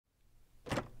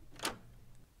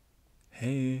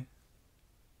Hey.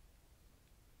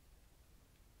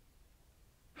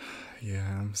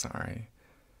 Yeah, I'm sorry.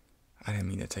 I didn't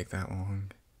mean to take that long.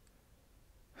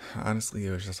 Honestly, it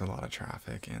was just a lot of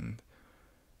traffic, and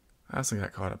I also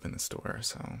got caught up in the store,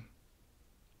 so.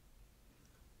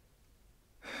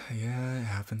 Yeah, it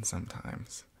happens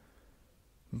sometimes.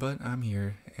 But I'm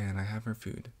here, and I have our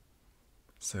food.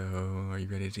 So, are you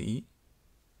ready to eat?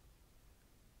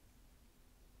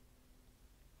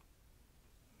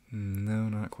 No,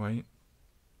 not quite.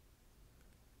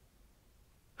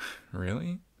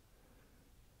 Really?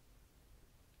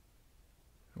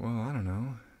 Well, I don't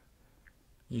know.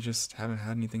 You just haven't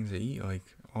had anything to eat, like,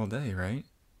 all day, right?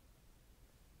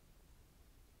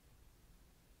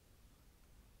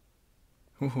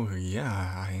 Oh,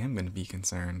 yeah, I am gonna be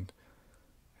concerned.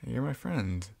 You're my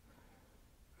friend.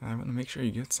 I want to make sure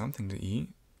you get something to eat.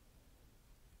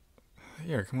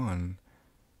 Here, come on.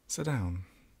 Sit down.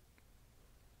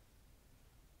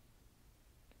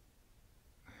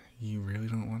 You really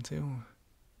don't want to?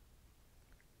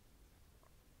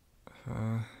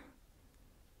 Uh,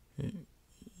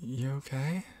 you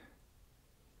okay?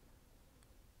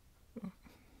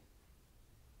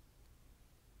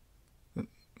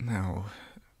 No,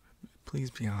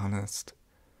 please be honest.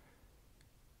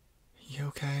 You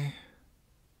okay?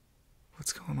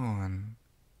 What's going on?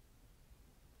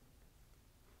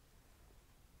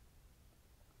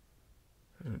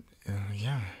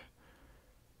 Yeah.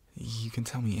 You can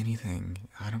tell me anything.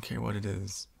 I don't care what it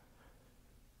is.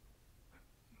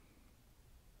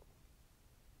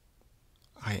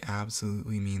 I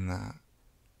absolutely mean that.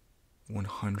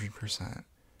 100%.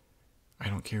 I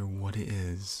don't care what it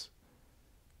is.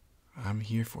 I'm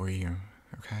here for you,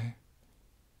 okay?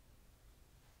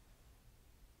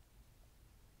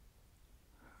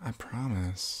 I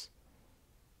promise.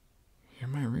 You're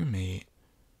my roommate.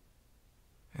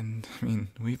 And, I mean,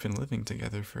 we've been living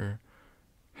together for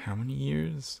how many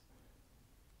years?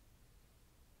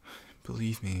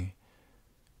 Believe me,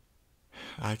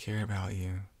 I care about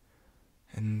you.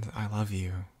 And I love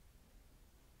you.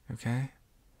 Okay?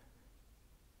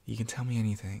 You can tell me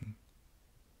anything.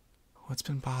 What's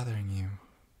been bothering you?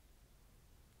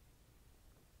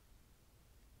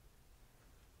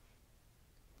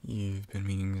 You've been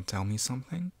meaning to tell me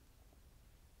something?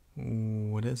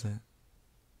 What is it?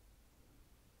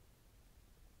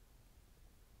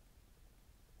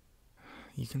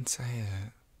 You can say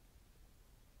it.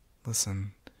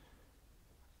 Listen,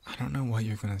 I don't know what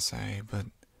you're gonna say, but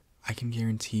I can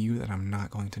guarantee you that I'm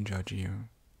not going to judge you.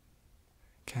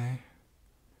 Okay?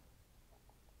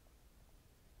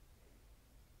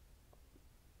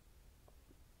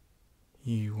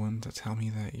 You want to tell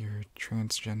me that you're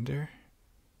transgender?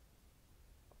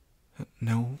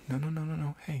 No, no, no, no, no,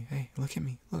 no. Hey, look at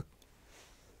me. Look.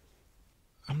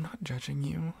 I'm not judging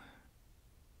you.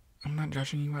 I'm not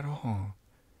judging you at all.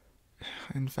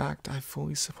 In fact, I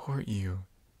fully support you.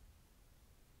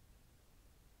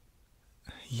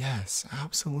 Yes,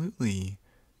 absolutely.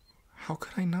 How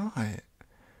could I not?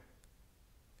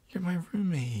 You're my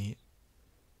roommate.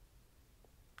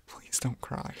 Please don't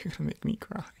cry. You're gonna make me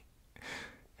cry.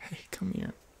 Hey, come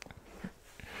here.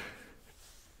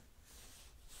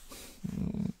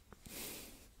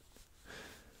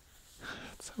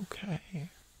 It's okay.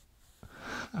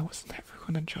 I was never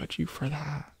gonna judge you for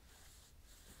that.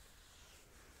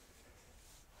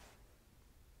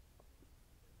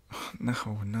 No,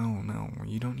 no, no.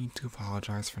 You don't need to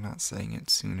apologize for not saying it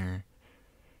sooner.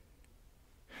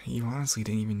 You honestly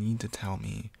didn't even need to tell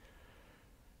me.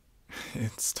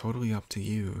 It's totally up to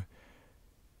you.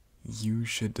 You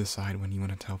should decide when you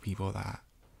want to tell people that.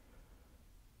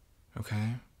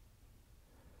 Okay?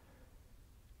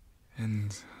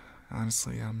 And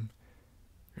honestly, I'm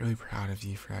really proud of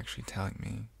you for actually telling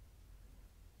me.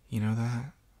 You know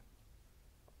that?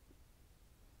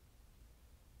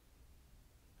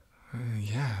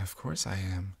 Yeah, of course I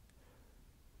am.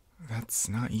 That's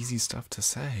not easy stuff to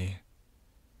say.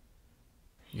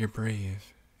 You're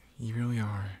brave. You really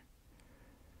are.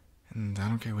 And I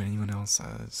don't care what anyone else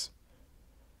says.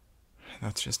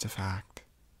 That's just a fact.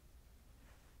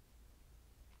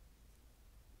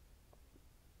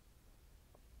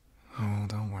 Oh,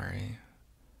 don't worry.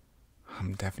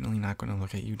 I'm definitely not going to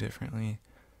look at you differently,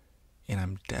 and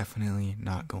I'm definitely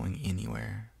not going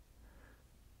anywhere.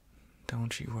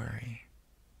 Don't you worry.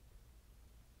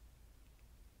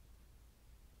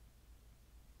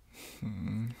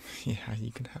 Yeah,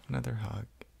 you can have another hug.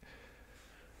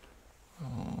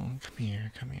 Oh, come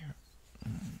here, come here.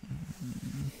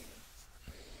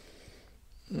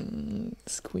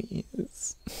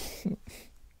 Squeeze.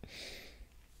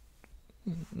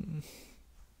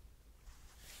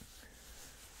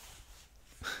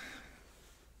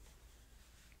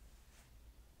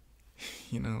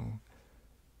 You know,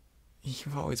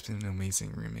 you've always been an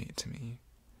amazing roommate to me.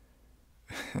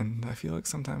 And I feel like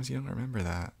sometimes you don't remember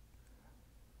that.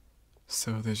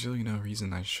 So there's really no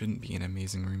reason I shouldn't be an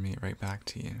amazing roommate right back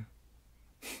to you.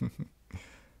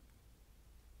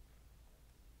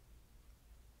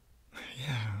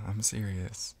 Yeah, I'm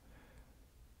serious.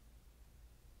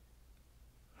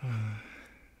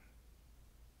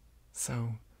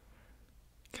 So,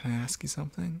 can I ask you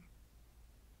something?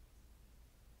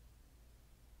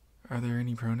 Are there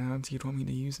any pronouns you'd want me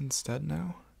to use instead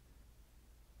now?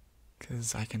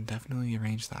 'Cause I can definitely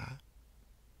arrange that.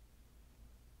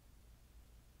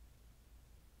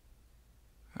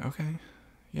 Okay,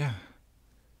 yeah.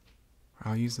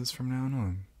 I'll use this from now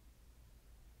on.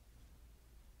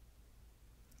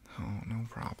 Oh, no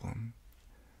problem.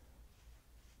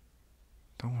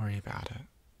 Don't worry about it.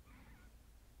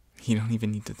 You don't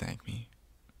even need to thank me.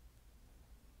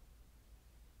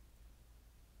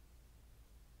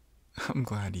 I'm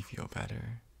glad you feel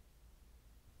better.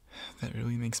 That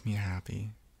really makes me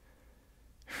happy.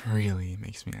 Really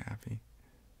makes me happy.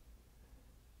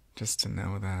 Just to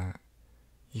know that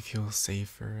you feel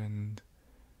safer and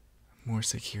more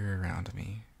secure around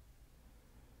me.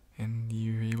 And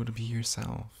you're able to be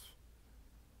yourself.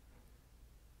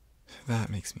 That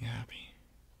makes me happy.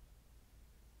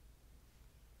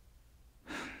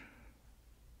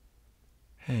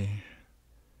 Hey,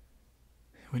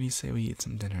 what do you say we eat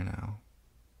some dinner now?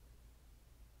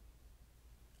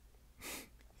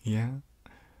 Yeah?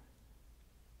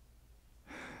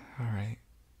 Alright.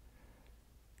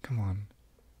 Come on.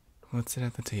 Let's sit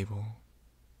at the table.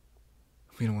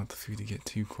 We don't want the food to get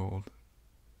too cold.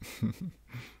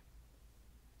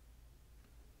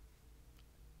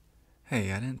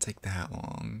 Hey, I didn't take that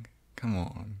long. Come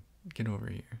on, get over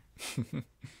here.